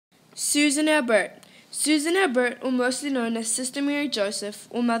Suzanne Abert. Suzanne Abert, or mostly known as Sister Mary Joseph,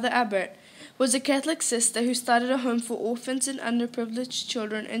 or Mother Abert, was a Catholic sister who started a home for orphans and underprivileged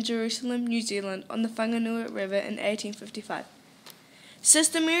children in Jerusalem, New Zealand, on the Whanganui River in 1855.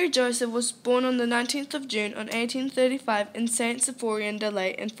 Sister Mary Joseph was born on the 19th of June on 1835 in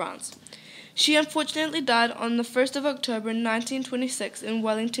Saint-Symphorien-de-Lay in France. She unfortunately died on the 1st of October 1926 in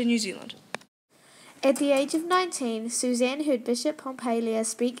Wellington, New Zealand. At the age of 19, Suzanne heard Bishop Pompallier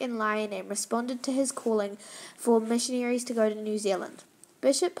speak in Lyon and responded to his calling for missionaries to go to New Zealand.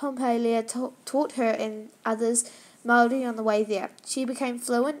 Bishop Pompallier taught her and others Māori on the way there. She became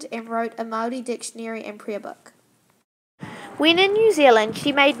fluent and wrote a Māori dictionary and prayer book. When in New Zealand,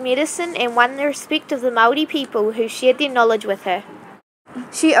 she made medicine and won the respect of the Māori people who shared their knowledge with her.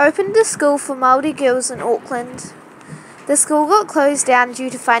 She opened a school for Māori girls in Auckland. The school got closed down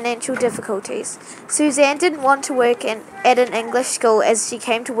due to financial difficulties. Suzanne didn't want to work at an English school as she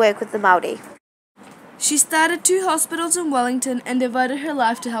came to work with the Māori. She started 2 hospitals in Wellington and devoted her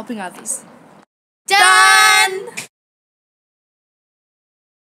life to helping others. Done!